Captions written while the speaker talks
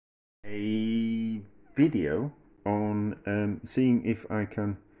a video on seeing if I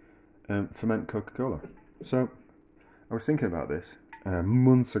can ferment Coca Cola. So I was thinking about this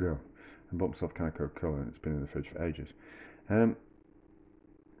months ago. I bought myself a can of Coca Cola and it's been in the fridge for ages.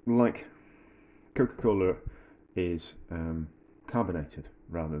 Like Coca Cola is carbonated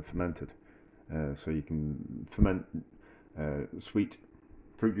rather than fermented, so you can ferment sweet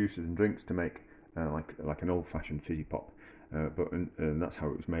fruit juices and drinks to make like an old-fashioned fizzy pop. But that's how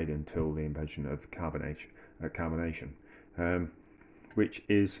it was made until the invention of carbonation, which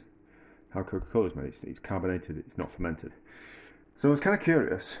is how Coca-Cola is made. It's carbonated, it's not fermented. So I was kind of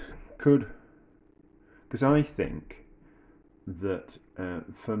curious, because I think that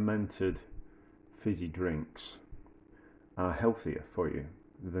fermented fizzy drinks are healthier for you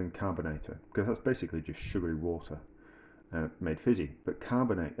than carbonated, because that's basically just sugary water made fizzy. But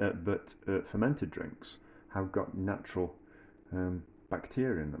fermented drinks have got natural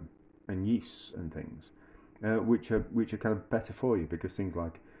bacteria in them and yeasts and things, which are kind of better for you, because things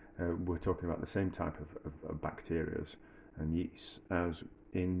like we're talking about the same type of bacteria and yeasts as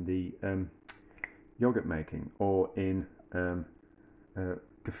in the yogurt making or in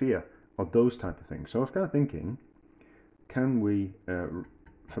kefir or those type of things. So I was kind of thinking, can we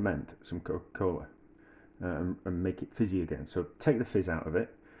ferment some Coca-Cola and make it fizzy again? So take the fizz out of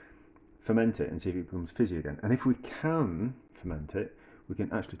it, ferment it and see if it becomes fizzy again. And if we can ferment it, we can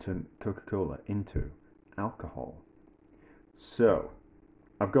actually turn Coca-Cola into alcohol. So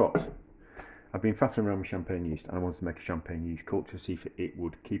I've been faffing around with champagne yeast, and I wanted to make a champagne yeast culture, see if it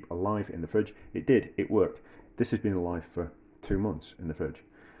would keep alive in the fridge. It did, it worked. This has been alive for 2 months in the fridge.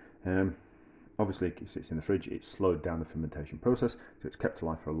 Obviously, because it's in the fridge, it's slowed down the fermentation process, so it's kept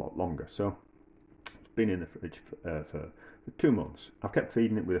alive for a lot longer. So it's been in the fridge for 2 months. I've kept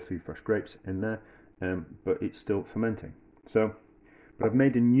feeding it with a few fresh grapes in there, but it's still fermenting. So, but I've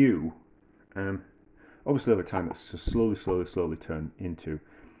made a new, obviously over time it's slowly turn into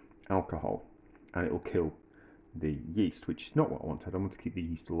alcohol, and it will kill the yeast, which is not what I wanted. I want to keep the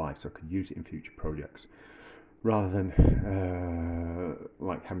yeast alive so I could use it in future projects, rather than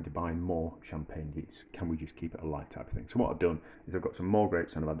like having to buy more champagne yeast. Can we just keep it alive type of thing? So what I've done is I've got some more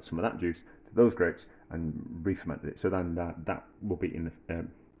grapes and I've added some of that juice to those grapes and re-fermented it. So then that will be in the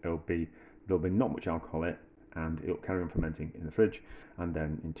there'll be not much alcohol in it, and it'll carry on fermenting in the fridge, and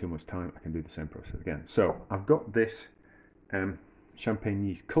then in 2 months' time I can do the same process again. So I've got this champagne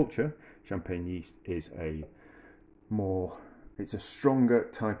yeast culture. Champagne yeast is it's a stronger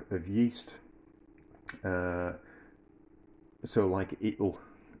type of yeast. So like it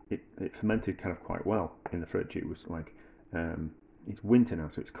fermented kind of quite well in the fridge. It was like it's winter now,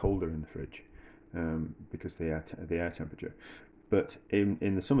 so it's colder in the fridge because the air temperature. But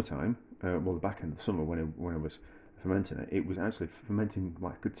in the summertime, well, the back end of the summer when I was fermenting it was actually fermenting,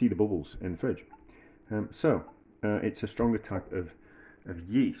 like I could see the bubbles in the fridge. So it's a stronger type of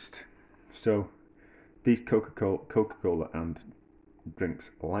yeast. So these Coca-Cola and drinks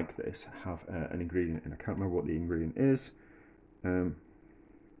like this have an ingredient, and I can't remember what the ingredient is. I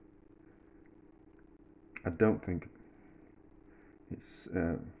don't think it's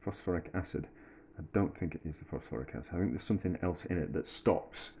phosphoric acid. I don't think it is the phosphoric acid. I think there's something else in it that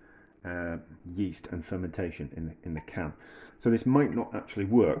stops yeast and fermentation in the can. So this might not actually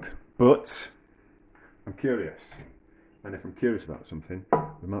work, but I'm curious. And if I'm curious about something,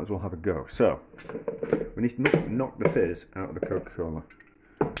 we might as well have a go. So we need to knock the fizz out of the Coca-Cola.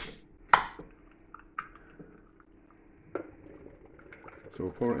 So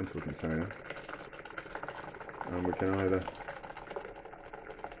we'll pour it into a container, and we can either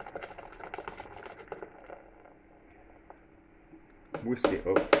whisk it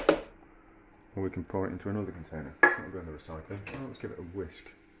up, or we can pour it into another container. That'll go in the recycling. Oh, let's give it a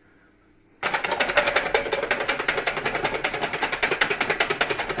whisk.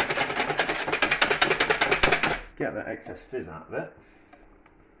 Get that excess fizz out of it.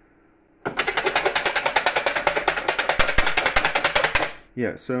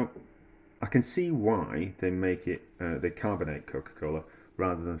 Yeah, so I can see why they make it, they carbonate Coca-Cola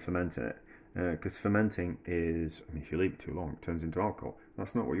rather than fermenting it. Because fermenting is, I mean, if you leave it too long, it turns into alcohol.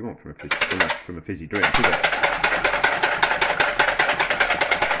 That's not what you want from a fizzy drink, is it?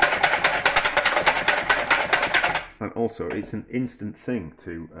 And also, it's an instant thing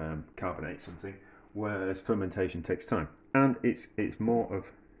to carbonate something, whereas fermentation takes time. And it's a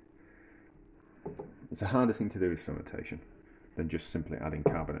harder thing to do with fermentation than just simply adding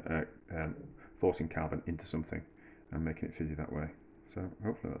carbon, forcing carbon into something and making it fizzy that way. So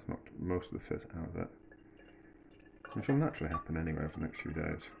hopefully that's knocked most of the fizz out of it, which will naturally happen anyway over the next few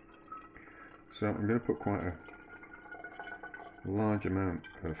days. So I'm going to put quite a large amount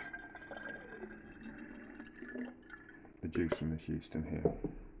of the juice from this yeast in here,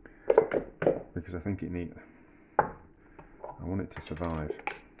 because I think it needs. I want it to survive.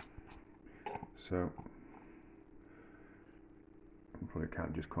 So you probably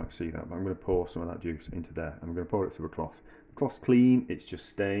can't just quite see that, but I'm going to pour some of that juice into there. I'm going to pour it through a cloth. The cloth's clean. It's just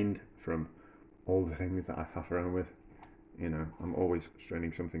stained from all the things that I faff around with. You know, I'm always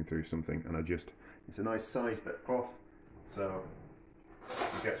straining something through something, and it's a nice size bit of cloth, so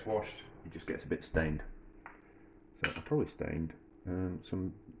it gets washed, it just gets a bit stained. So I probably stained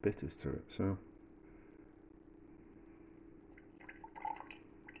some bitters through it. So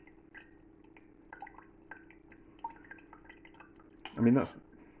I mean, that's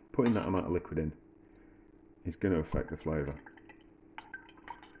putting that amount of liquid in is going to affect the flavour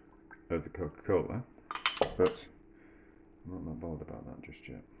of the Coca Cola, but I'm not bothered about that just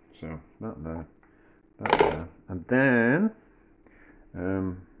yet. So that there, and then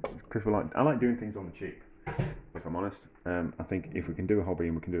Chris, I like doing things on the cheap. If I'm honest, I think if we can do a hobby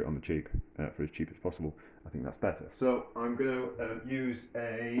and we can do it on the cheap for as cheap as possible, I think that's better. So I'm going to use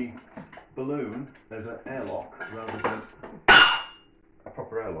a balloon as an airlock rather than a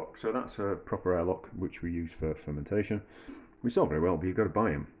proper airlock. So that's a proper airlock which we use for fermentation. We sell very well, but you've got to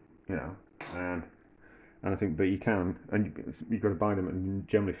buy them, you know. And I think, but you can, and you've got to buy them, and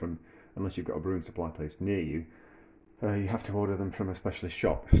generally from, unless you've got a brewing supply place near you, you have to order them from a specialist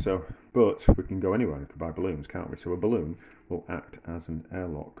shop. So, but we can go anywhere and we can buy balloons, can't we? So a balloon will act as an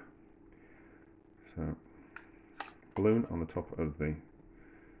airlock. So, balloon on the top of the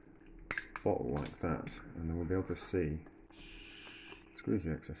bottle like that, and then we'll be able to see, squeeze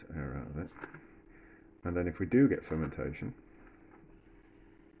the excess air out of it. And then if we do get fermentation,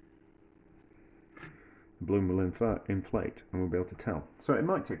 the balloon will inflate and we'll be able to tell. So it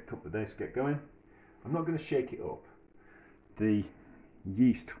might take a couple of days to get going. I'm not going to shake it up. The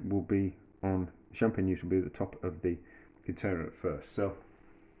yeast will be champagne yeast will be at the top of the container at first. So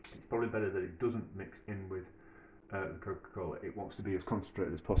it's probably better that it doesn't mix in with the Coca-Cola. It wants to be as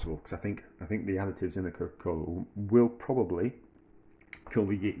concentrated as possible, because I think the additives in the Coca-Cola will probably kill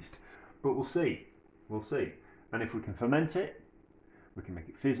the yeast. But we'll see. We'll see. And if we can ferment it, we can make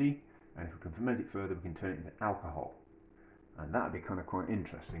it fizzy. And if we can ferment it further, we can turn it into alcohol. And that would be kind of quite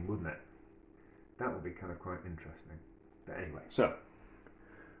interesting, wouldn't it? That would be kind of quite interesting. But anyway, so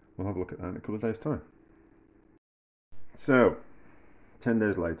we'll have a look at that in a couple of days' time. So, 10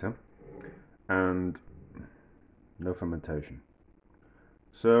 days later, and no fermentation.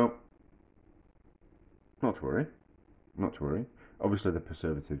 So, not to worry. Not to worry. Obviously, the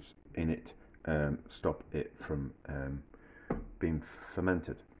preservatives in it stop it from being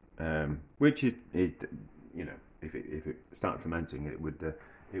fermented. Which is, you know, if it started fermenting, it wouldn't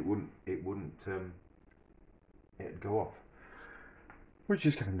it'd go off, which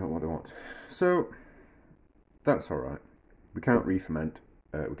is kind of not what I want. So that's all right. We can't re-ferment.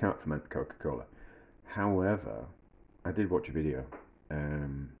 We can't ferment Coca-Cola. However, I did watch a video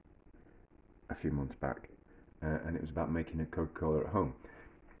a few months back, and it was about making a Coca-Cola at home.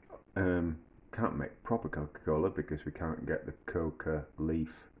 Can't make proper Coca-Cola because we can't get the coca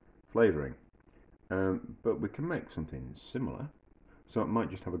leaf flavouring, but we can make something similar. So I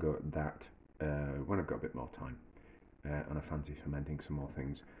might just have a go at that when I've got a bit more time, and I fancy fermenting some more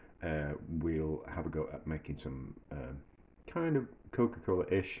things. We'll have a go at making some kind of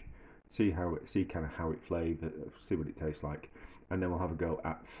Coca-Cola-ish, see kind of how it flavours, see what it tastes like, and then we'll have a go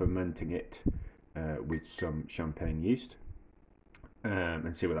at fermenting it with some champagne yeast,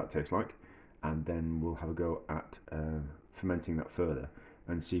 and see what that tastes like, and then we'll have a go at fermenting that further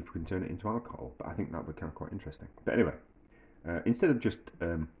and see if we can turn it into alcohol. But I think that would be kind of quite interesting. But anyway, instead of just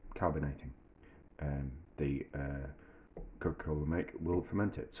carbonating the Coca-Cola we make, we'll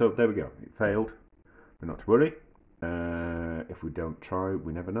ferment it. So there we go. It failed, but not to worry. If we don't try,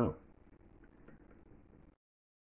 we never know.